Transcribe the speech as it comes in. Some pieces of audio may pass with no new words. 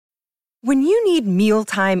When you need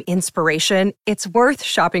mealtime inspiration, it's worth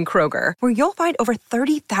shopping Kroger, where you'll find over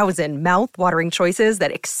 30,000 mouth-watering choices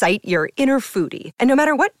that excite your inner foodie. And no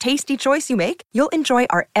matter what tasty choice you make, you'll enjoy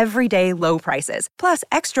our everyday low prices, plus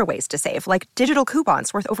extra ways to save, like digital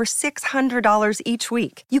coupons worth over $600 each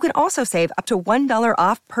week. You can also save up to $1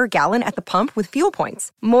 off per gallon at the pump with fuel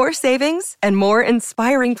points. More savings and more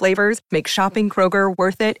inspiring flavors make shopping Kroger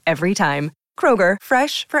worth it every time. Kroger,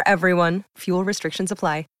 fresh for everyone. Fuel restrictions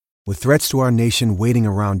apply. With threats to our nation waiting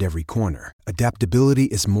around every corner, adaptability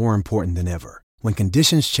is more important than ever. When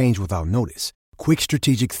conditions change without notice, quick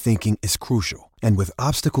strategic thinking is crucial. And with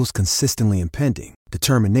obstacles consistently impending,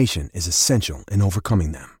 determination is essential in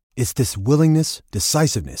overcoming them. It's this willingness,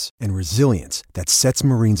 decisiveness, and resilience that sets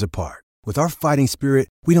Marines apart. With our fighting spirit,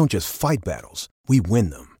 we don't just fight battles, we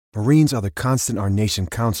win them. Marines are the constant our nation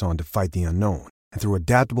counts on to fight the unknown. And through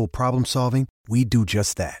adaptable problem solving, we do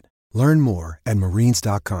just that. Learn more at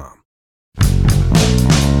marines.com.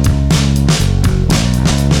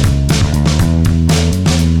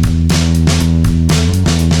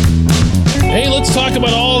 Hey, let's talk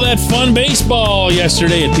about all that fun baseball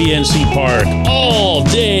yesterday at PNC Park. All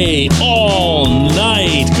day, all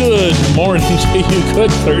night. Good morning to you.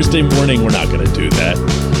 Good Thursday morning. We're not going to do that.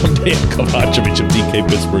 I'm Dan Kovacevic of DK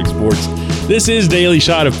Pittsburgh Sports. This is Daily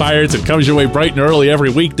Shot of Pirates. It comes your way bright and early every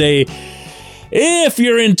weekday. If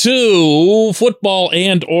you're into football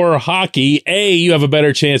and or hockey, A, you have a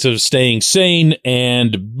better chance of staying sane,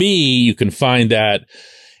 and B, you can find that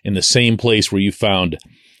in the same place where you found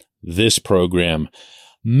this program.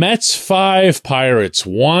 Mets 5, Pirates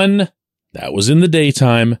 1. That was in the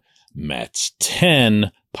daytime. Mets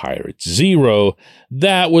 10, Pirates 0.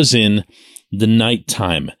 That was in the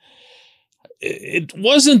nighttime. It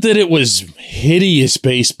wasn't that it was hideous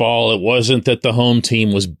baseball. It wasn't that the home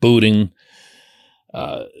team was booting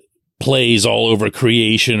plays all over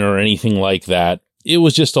creation or anything like that. It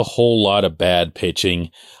was just a whole lot of bad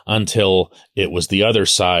pitching until it was the other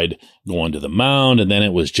side going to the mound, and then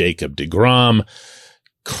it was Jacob deGrom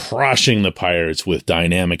crushing the Pirates with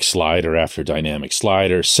dynamic slider after dynamic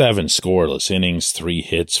slider. 7 scoreless innings, 3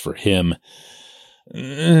 hits for him.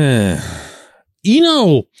 You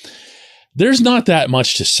know, there's not that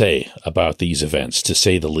much to say about these events, to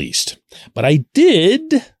say the least. But I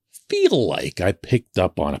did feel like I picked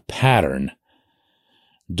up on a pattern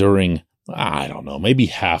during, I don't know, maybe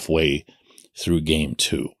halfway through game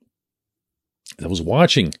 2. I was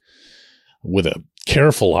watching with a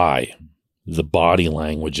careful eye the body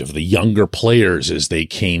language of the younger players as they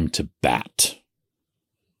came to bat.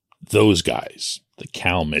 Those guys, the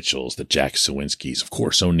Cal Mitchells, the Jack Sawinskis, of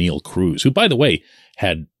course, O'Neill Cruz, who, by the way,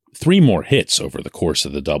 had 3 more hits over the course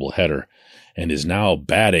of the doubleheader and is now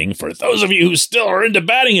batting, for those of you who still are into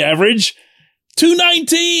batting average,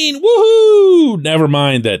 .219. Woohoo! Never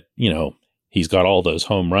mind that, he's got all those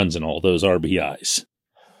home runs and all those RBIs.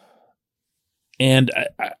 And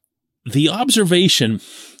the observation,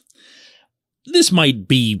 this might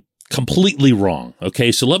be completely wrong,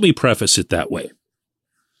 okay? So let me preface it that way.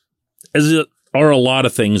 As it are a lot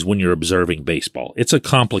of things when you're observing baseball. It's a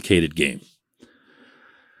complicated game.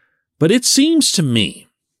 But it seems to me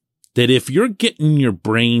that if you're getting your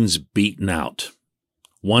brains beaten out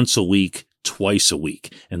once a week, twice a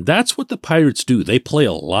week, and that's what the Pirates do. They play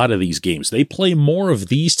a lot of these games. They play more of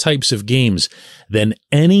these types of games than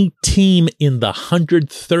any team in the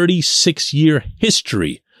 136-year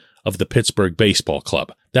history of the Pittsburgh Baseball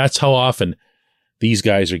Club. That's how often these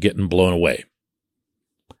guys are getting blown away.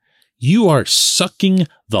 You are sucking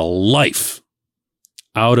the life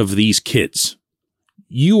out of these kids.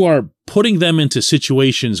 You are putting them into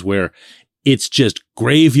situations where it's just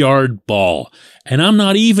graveyard ball. And I'm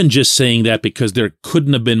not even just saying that because there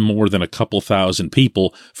couldn't have been more than a couple thousand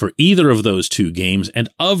people for either of those 2 games. And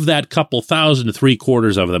of that couple thousand,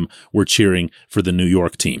 3/4 of them were cheering for the New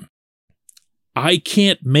York team. I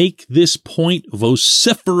can't make this point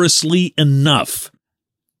vociferously enough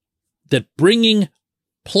that bringing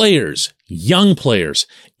players, young players,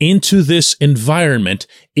 into this environment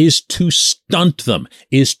is to stunt them,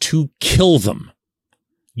 is to kill them.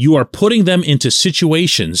 You are putting them into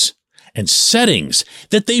situations and settings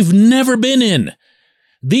that they've never been in.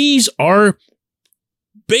 These are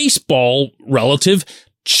baseball relative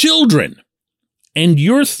children, and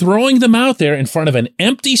you're throwing them out there in front of an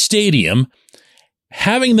empty stadium,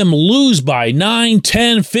 having them lose by 9,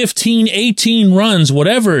 10, 15, 18 runs,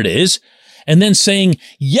 whatever it is, and then saying,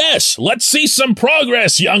 yes, let's see some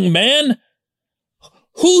progress, young man.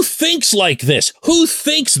 Who thinks like this? Who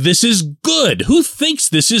thinks this is good? Who thinks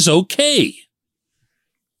this is okay?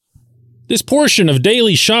 This portion of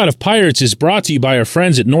Daily Shot of Pirates is brought to you by our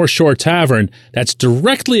friends at North Shore Tavern. That's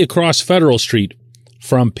directly across Federal Street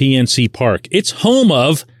from PNC Park. It's home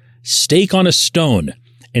of Steak on a Stone,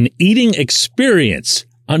 an eating experience,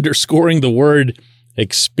 underscoring the word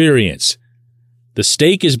experience. The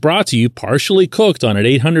steak is brought to you partially cooked on an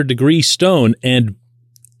 800-degree stone, and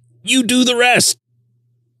you do the rest.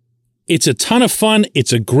 It's a ton of fun,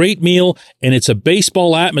 it's a great meal, and it's a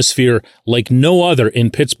baseball atmosphere like no other in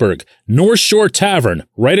Pittsburgh. North Shore Tavern,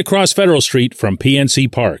 right across Federal Street from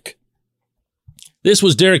PNC Park. This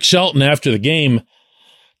was Derek Shelton after the game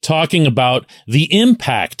talking about the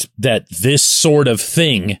impact that this sort of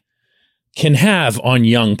thing can have on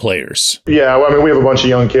young players. Yeah, well, I mean, we have a bunch of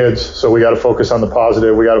young kids, so we got to focus on the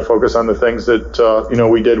positive. We got to focus on the things that,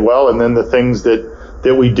 we did well, and then the things that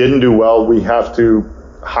we didn't do well, we have to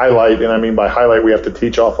highlight, and I mean by highlight, we have to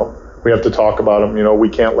teach off them. We have to talk about them. We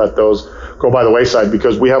can't let those go by the wayside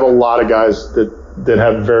because we have a lot of guys that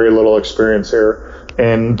have very little experience here,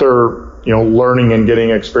 and they're learning and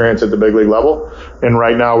getting experience at the big league level. And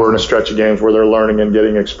right now we're in a stretch of games where they're learning and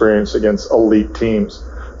getting experience against elite teams.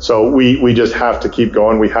 So we just have to keep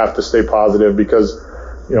going. We have to stay positive because,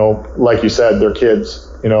 like you said, they're kids,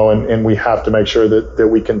 and we have to make sure that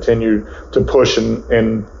we continue to push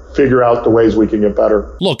and figure out the ways we can get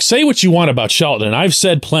better. Look, say what you want about Shelton, and I've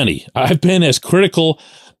said plenty. I've been as critical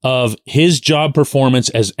of his job performance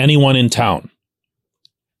as anyone in town.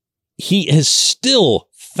 He has still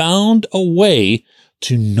found a way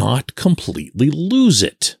to not completely lose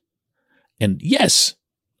it. And yes,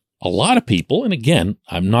 a lot of people, and again,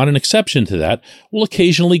 I'm not an exception to that, will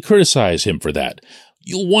occasionally criticize him for that.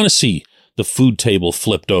 You'll want to see the food table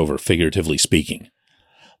flipped over, figuratively speaking.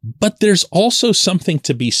 But there's also something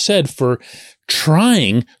to be said for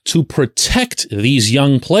trying to protect these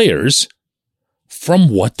young players from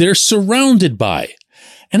what they're surrounded by.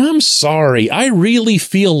 And I'm sorry, I really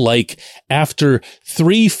feel like after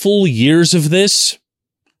 3 full years of this,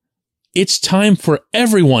 it's time for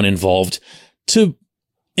everyone involved to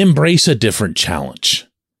embrace a different challenge.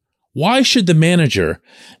 Why should the manager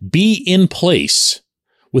be in place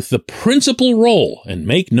with the principal role? And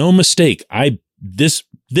make no mistake,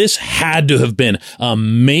 this had to have been a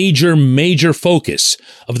major focus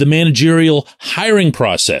of the managerial hiring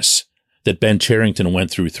process that Ben Cherington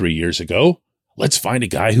went through 3 years ago. Let's find a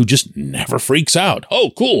guy who just never freaks out.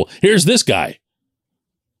 Oh, cool. Here's this guy.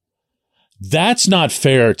 That's not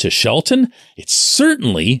fair to Shelton. It's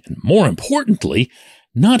certainly, and more importantly,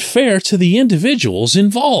 not fair to the individuals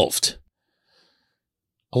involved.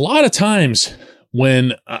 A lot of times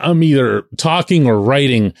when I'm either talking or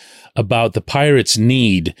writing about the Pirates'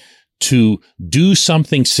 need to do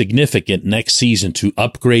something significant next season to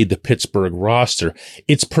upgrade the Pittsburgh roster,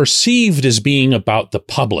 it's perceived as being about the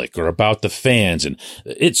public or about the fans. And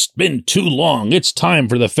it's been too long. It's time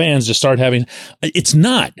for the fans to start having. It's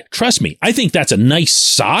not. Trust me. I think that's a nice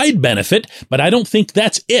side benefit, but I don't think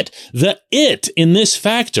that's it. The it in this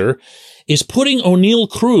factor is putting O'Neill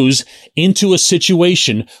Cruz into a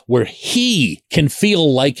situation where he can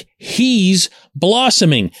feel like he's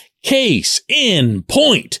blossoming. Case in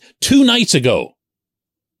point, 2 nights ago,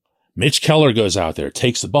 Mitch Keller goes out there,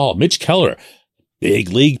 takes the ball. Mitch Keller, big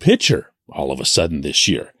league pitcher all of a sudden this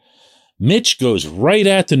year. Mitch goes right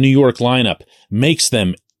at the New York lineup, makes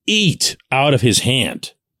them eat out of his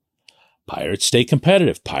hand. Pirates stay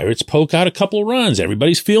competitive. Pirates poke out a couple runs.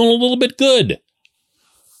 Everybody's feeling a little bit good.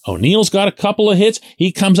 O'Neill's got a couple of hits.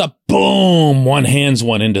 He comes up, boom, one hands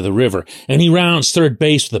one into the river. And he rounds third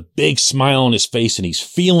base with a big smile on his face, and he's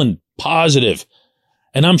feeling positive.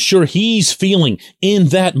 And I'm sure he's feeling in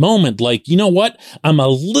that moment like, you know what? I'm a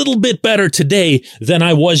little bit better today than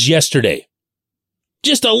I was yesterday.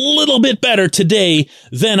 Just a little bit better today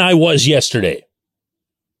than I was yesterday.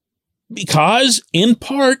 Because, in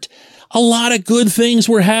part, a lot of good things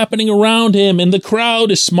were happening around him, and the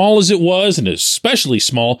crowd, as small as it was, and especially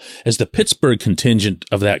small as the Pittsburgh contingent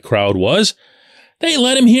of that crowd was, they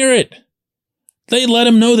let him hear it. They let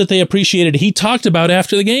him know that they appreciated it. He talked about it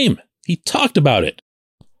after the game. He talked about it.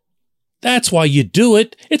 That's why you do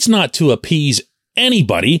it. It's not to appease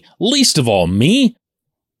anybody, least of all me,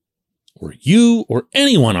 or you, or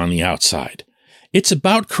anyone on the outside. It's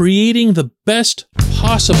about creating the best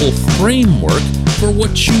possible framework for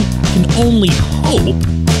what you can only hope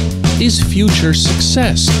is future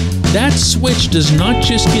success. That switch does not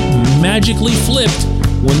just get magically flipped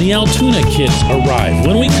when the Altoona kids arrive.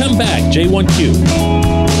 When we come back,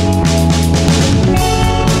 J1Q.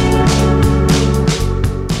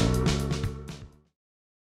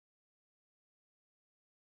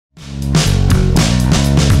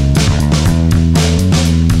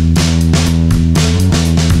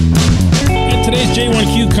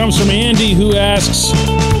 comes from Andy, who asks,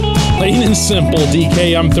 plain and simple,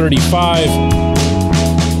 DK, I'm 35.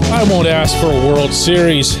 I won't ask for a World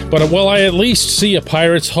Series, but will I at least see a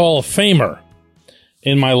Pirates Hall of Famer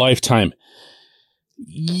in my lifetime?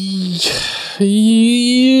 I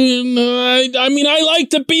mean, I like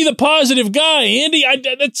to be the positive guy, Andy.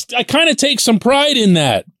 I kind of take some pride in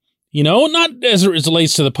that. You know, not as it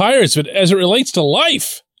relates to the Pirates, but as it relates to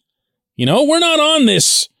life. You know, we're not on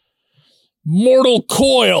this mortal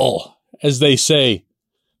coil, as they say,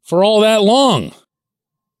 for all that long.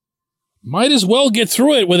 Might as well get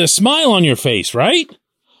through it with a smile on your face, right?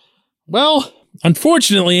 Well,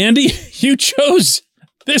 unfortunately, Andy, you chose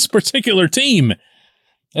this particular team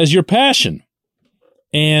as your passion.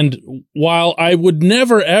 And while I would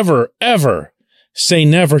never, ever, ever say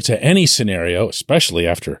never to any scenario, especially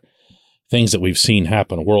after things that we've seen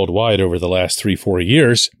happen worldwide over the last 3-4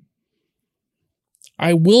 years,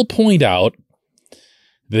 I will point out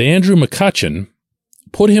that Andrew McCutchen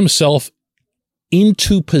put himself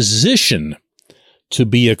into position to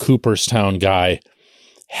be a Cooperstown guy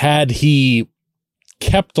had he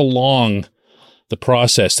kept along the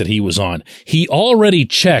process that he was on. He already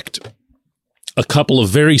checked a couple of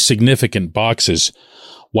very significant boxes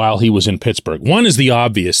while he was in Pittsburgh. One is the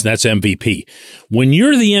obvious, that's MVP. When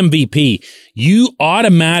you're the MVP, you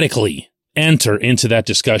automatically enter into that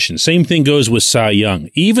discussion. Same thing goes with Cy Young.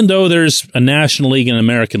 Even though there's a National League and an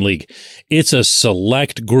American League, it's a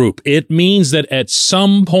select group. It means that at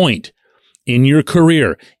some point in your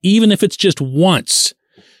career, even if it's just once,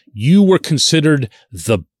 you were considered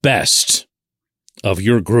the best of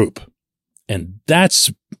your group. And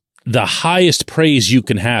that's the highest praise you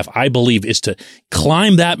can have, I believe, is to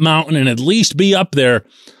climb that mountain and at least be up there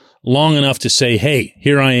long enough to say, hey,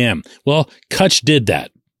 here I am. Well, Kutch did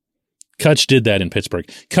that. Kutch did that in Pittsburgh.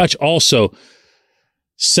 Kutch also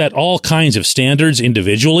set all kinds of standards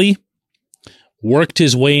individually, worked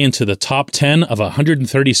his way into the top 10 of a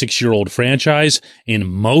 136-year-old franchise in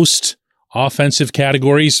most offensive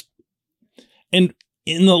categories. And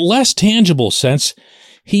in the less tangible sense,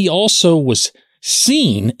 he also was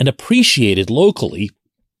seen and appreciated locally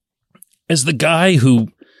as the guy who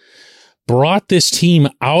brought this team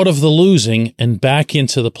out of the losing and back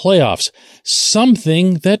into the playoffs,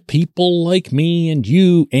 something that people like me and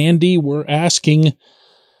you, Andy, were asking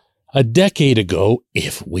a decade ago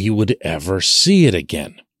if we would ever see it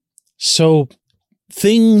again. So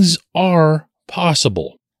things are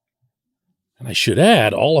possible. And I should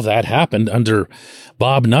add, all of that happened under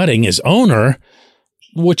Bob Nutting as owner,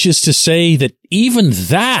 which is to say that even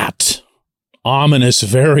that ominous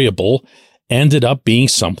variable ended up being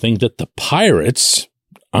something that the Pirates,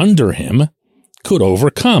 under him, could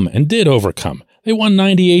overcome and did overcome. They won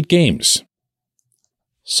 98 games.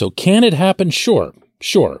 So can it happen? Sure.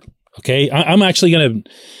 Okay, I'm actually going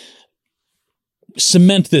to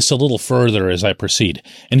cement this a little further as I proceed.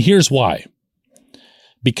 And here's why.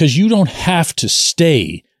 Because you don't have to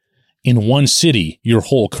stay in one city your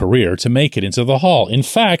whole career to make it into the Hall. In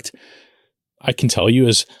fact, I can tell you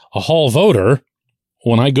as a Hall voter,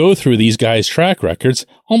 when I go through these guys' track records,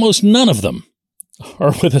 almost none of them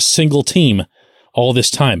are with a single team all this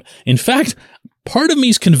time. In fact, part of me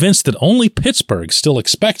is convinced that only Pittsburgh still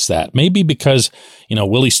expects that. Maybe because,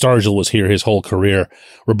 Willie Stargell was here his whole career.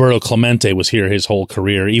 Roberto Clemente was here his whole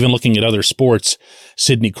career. Even looking at other sports,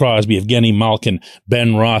 Sidney Crosby, Evgeny Malkin,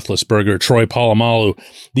 Ben Roethlisberger, Troy Polamalu.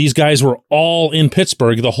 These guys were all in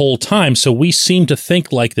Pittsburgh the whole time. So we seem to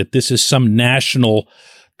think like that this is some national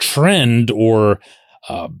trend or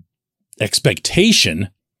expectation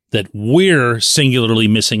that we're singularly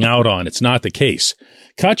missing out on. It's not the case.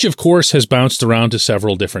 Kutch, of course, has bounced around to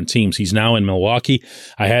several different teams. He's now in Milwaukee.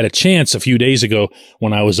 I had a chance a few days ago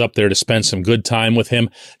when I was up there to spend some good time with him,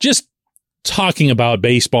 just talking about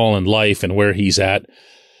baseball and life and where he's at.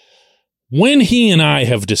 When he and I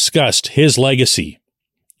have discussed his legacy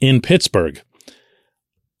in Pittsburgh,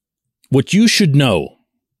 what you should know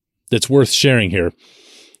that's worth sharing here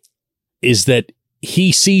is that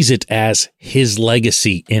he sees it as his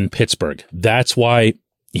legacy in Pittsburgh. That's why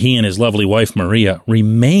he and his lovely wife, Maria,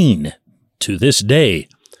 remain to this day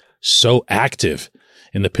so active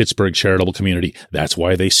in the Pittsburgh charitable community. That's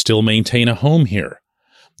why they still maintain a home here.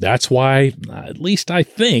 That's why, at least I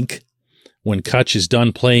think, when Kutch is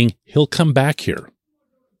done playing, he'll come back here.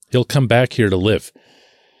 He'll come back here to live.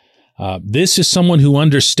 This is someone who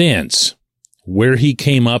understands where he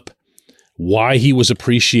came up, why he was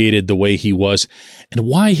appreciated the way he was, and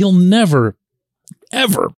why he'll never,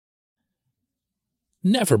 ever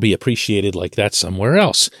be appreciated like that somewhere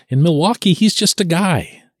else. In Milwaukee, he's just a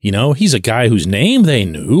guy. He's a guy whose name they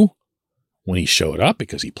knew. when he showed up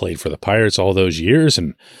because he played for the Pirates all those years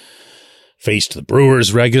and faced the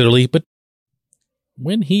Brewers regularly. But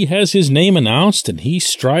when he has his name announced and he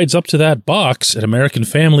strides up to that box at American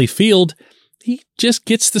Family Field, he just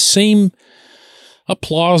gets the same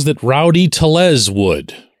applause that Rowdy Tellez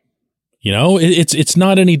would. You know, it's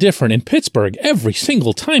not any different. In Pittsburgh, every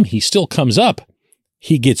single time he still comes up,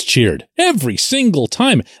 he gets cheered. Every single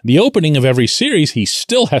time. The opening of every series, he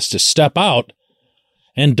still has to step out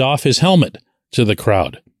and doff his helmet to the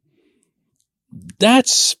crowd.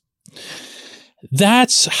 That's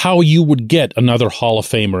how you would get another Hall of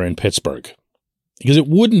Famer in Pittsburgh. Because it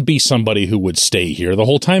wouldn't be somebody who would stay here the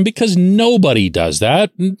whole time, because nobody does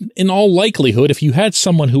that. In all likelihood, if you had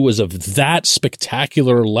someone who was of that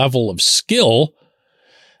spectacular level of skill,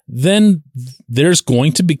 then there's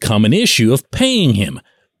going to become an issue of paying him.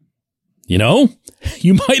 You know,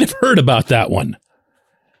 you might have heard about that one.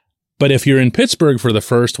 But if you're in Pittsburgh for the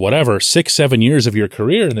first, 6-7 years of your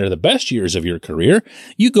career, and they're the best years of your career,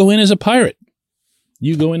 you go in as a Pirate.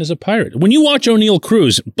 You go in as a Pirate. When you watch O'Neill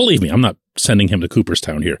Cruz, believe me, I'm not sending him to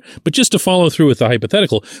Cooperstown here, but just to follow through with the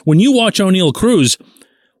hypothetical, when you watch O'Neill Cruz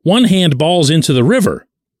one hand balls into the river,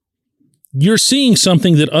 you're seeing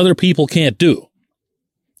something that other people can't do.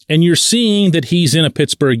 And you're seeing that he's in a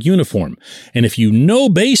Pittsburgh uniform. And if you know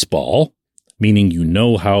baseball, meaning you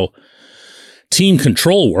know how team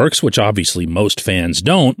control works, which obviously most fans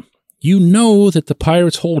don't, you know that the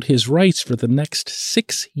Pirates hold his rights for the next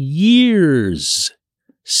 6 years.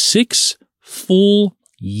 6 full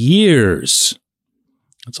years.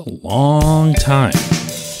 That's a long time.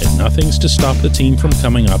 And nothing's to stop the team from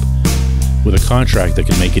coming up with a contract that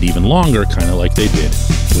can make it even longer, kind of like they did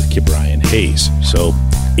with Ke'Bryan Hayes. So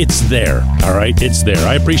it's there, all right? It's there.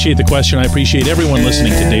 I appreciate the question. I appreciate everyone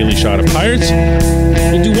listening to Daily Shot of Pirates.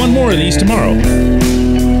 We'll do one more of these tomorrow.